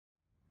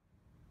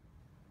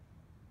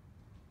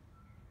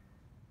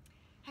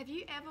Have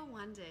you ever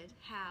wondered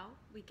how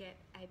we get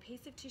a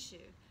piece of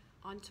tissue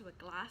onto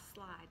a glass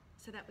slide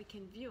so that we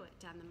can view it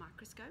down the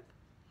microscope?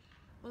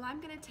 Well,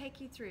 I'm going to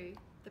take you through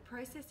the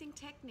processing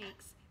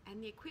techniques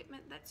and the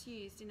equipment that's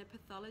used in a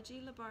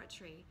pathology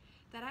laboratory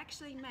that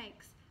actually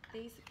makes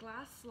these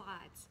glass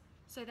slides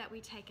so that we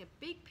take a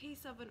big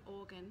piece of an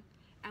organ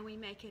and we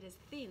make it as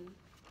thin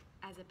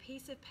as a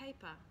piece of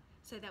paper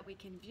so that we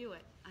can view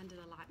it under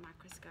the light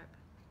microscope.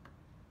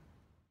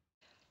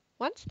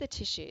 Once the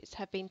tissues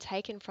have been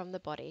taken from the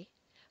body,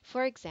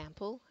 for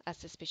example, a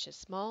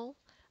suspicious mole,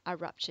 a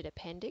ruptured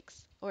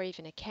appendix, or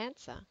even a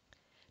cancer,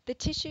 the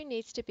tissue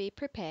needs to be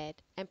prepared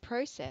and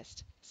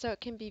processed so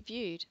it can be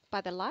viewed by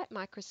the light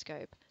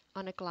microscope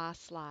on a glass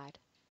slide.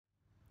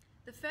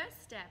 The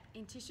first step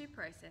in tissue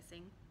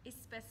processing is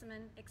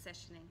specimen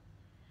accessioning.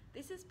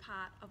 This is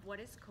part of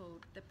what is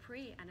called the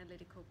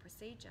pre-analytical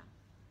procedure.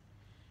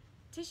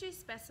 Tissue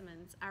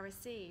specimens are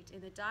received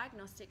in the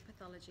diagnostic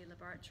pathology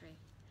laboratory,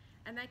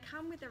 and they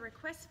come with a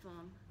request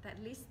form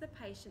that lists the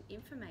patient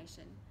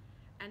information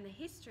and the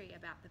history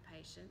about the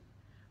patient,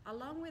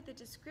 along with a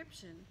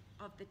description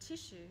of the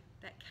tissue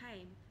that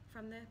came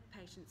from the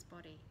patient's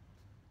body.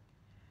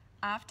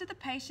 After the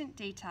patient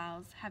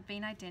details have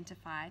been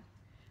identified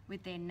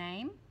with their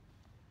name,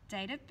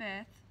 date of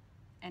birth,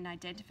 and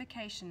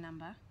identification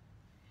number,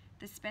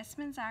 the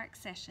specimens are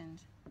accessioned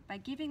by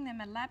giving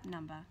them a lab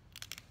number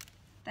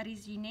that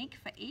is unique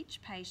for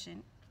each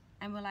patient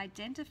and will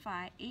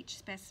identify each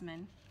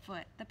specimen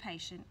for the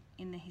patient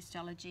in the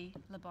histology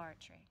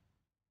laboratory.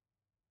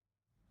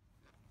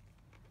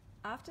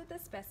 After the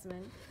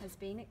specimen has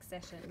been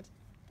accessioned,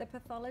 the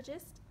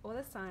pathologist or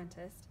the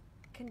scientist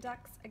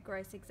conducts a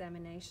gross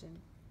examination,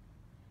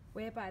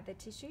 whereby the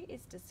tissue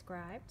is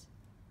described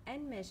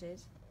and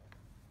measured,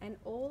 and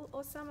all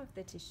or some of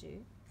the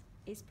tissue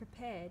is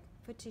prepared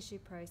for tissue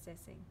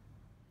processing.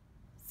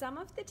 Some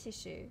of the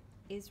tissue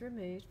is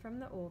removed from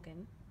the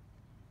organ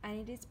and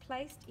it is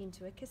placed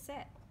into a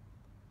cassette.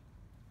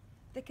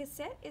 The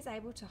cassette is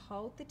able to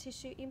hold the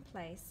tissue in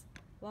place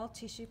while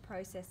tissue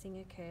processing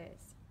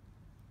occurs.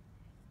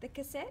 The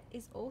cassette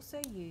is also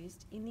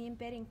used in the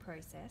embedding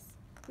process,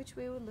 which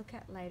we will look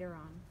at later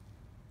on.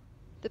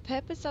 The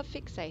purpose of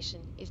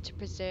fixation is to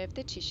preserve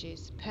the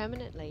tissues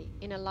permanently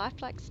in a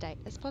lifelike state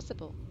as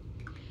possible.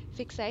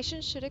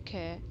 Fixation should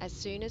occur as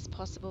soon as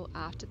possible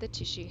after the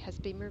tissue has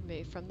been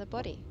removed from the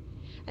body,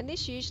 and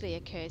this usually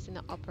occurs in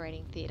the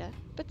operating theatre,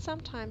 but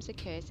sometimes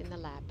occurs in the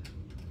lab.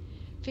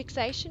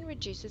 Fixation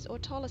reduces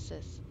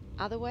autolysis,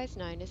 otherwise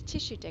known as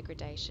tissue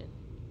degradation.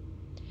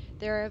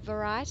 There are a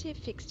variety of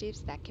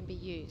fixatives that can be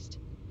used,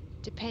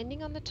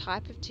 depending on the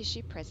type of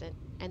tissue present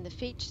and the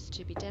features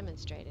to be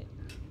demonstrated.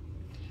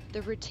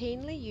 The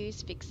routinely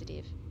used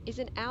fixative is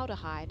an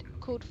aldehyde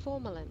called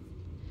formalin,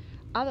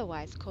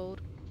 otherwise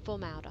called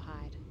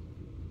formaldehyde.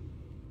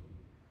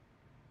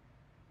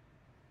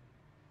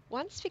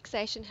 Once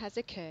fixation has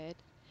occurred,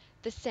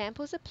 the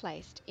samples are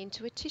placed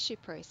into a tissue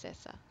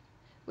processor,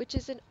 which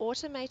is an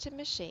automated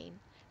machine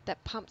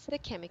that pumps the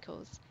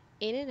chemicals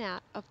in and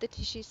out of the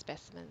tissue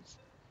specimens.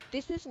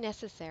 This is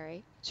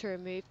necessary to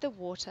remove the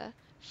water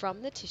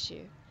from the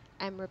tissue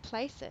and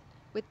replace it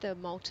with the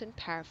molten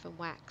paraffin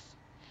wax.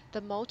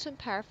 The molten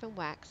paraffin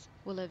wax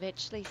will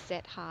eventually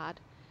set hard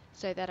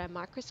so that a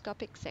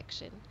microscopic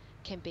section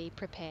can be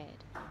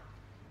prepared.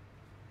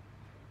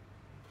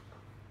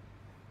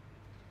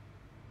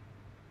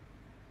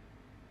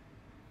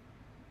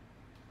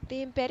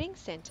 The embedding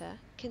center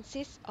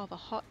consists of a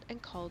hot and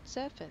cold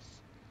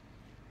surface.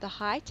 The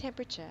high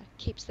temperature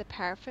keeps the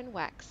paraffin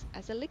wax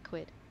as a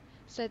liquid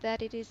so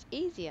that it is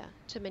easier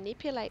to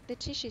manipulate the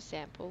tissue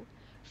sample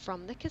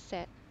from the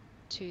cassette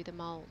to the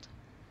mold.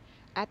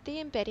 At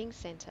the embedding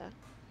center,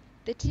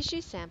 the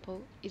tissue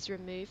sample is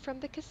removed from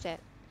the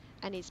cassette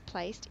and is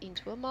placed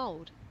into a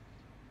mold.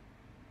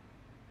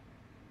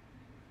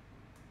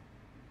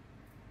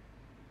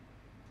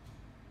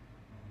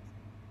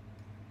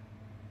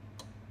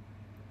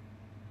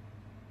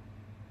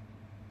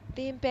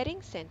 The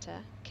embedding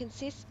center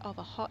consists of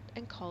a hot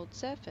and cold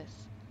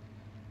surface.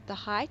 The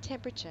high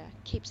temperature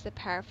keeps the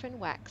paraffin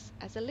wax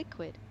as a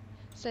liquid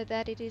so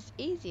that it is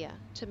easier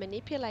to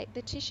manipulate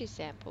the tissue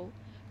sample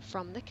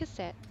from the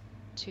cassette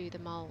to the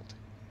mold.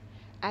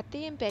 At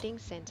the embedding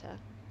center,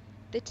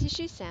 the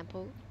tissue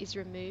sample is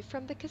removed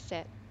from the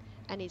cassette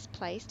and is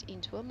placed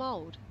into a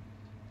mold.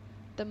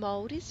 The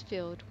mold is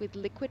filled with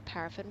liquid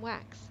paraffin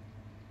wax.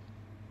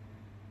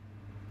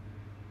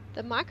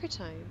 The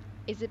microtome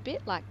is a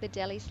bit like the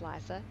deli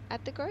slicer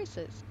at the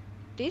grocer's.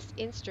 This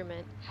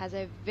instrument has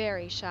a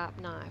very sharp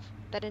knife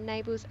that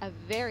enables a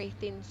very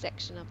thin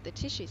section of the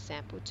tissue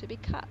sample to be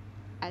cut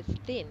as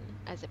thin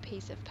as a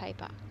piece of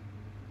paper.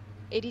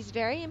 It is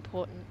very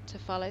important to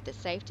follow the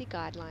safety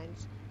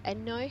guidelines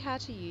and know how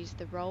to use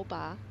the roll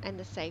bar and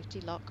the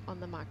safety lock on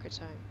the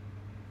microtome.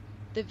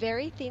 The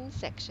very thin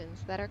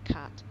sections that are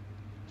cut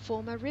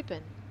form a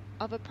ribbon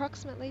of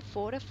approximately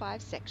 4 to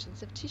 5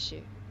 sections of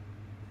tissue.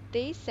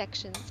 These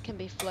sections can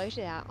be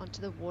floated out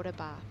onto the water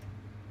bath.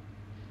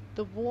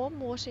 The warm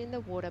water in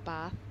the water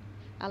bath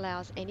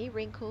allows any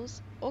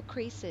wrinkles or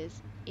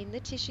creases in the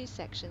tissue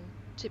section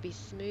to be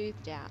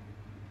smoothed out,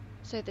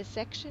 so the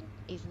section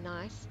is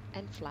nice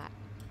and flat.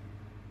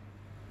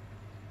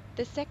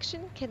 The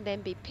section can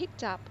then be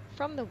picked up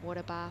from the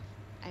water bath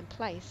and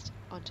placed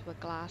onto a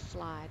glass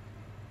slide.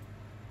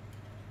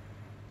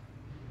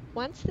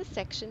 Once the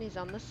section is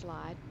on the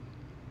slide,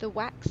 the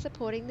wax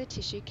supporting the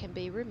tissue can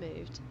be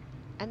removed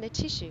and the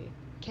tissue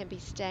can be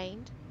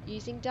stained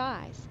using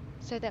dyes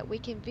so that we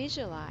can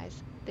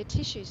visualize the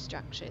tissue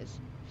structures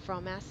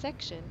from our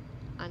section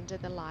under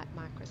the light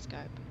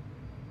microscope.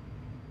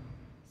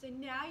 So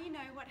now you know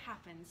what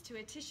happens to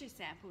a tissue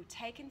sample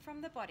taken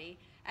from the body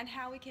and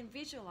how we can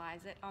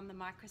visualize it on the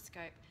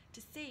microscope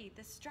to see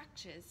the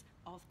structures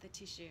of the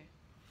tissue.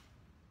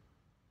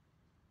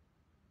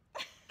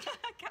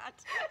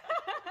 Cut.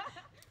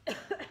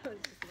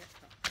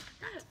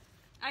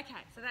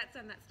 Okay, so that's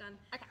done.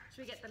 Okay.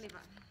 Should we get the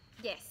liver?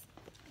 Yes.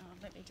 Oh,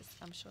 let me just,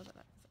 I'm sure that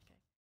that's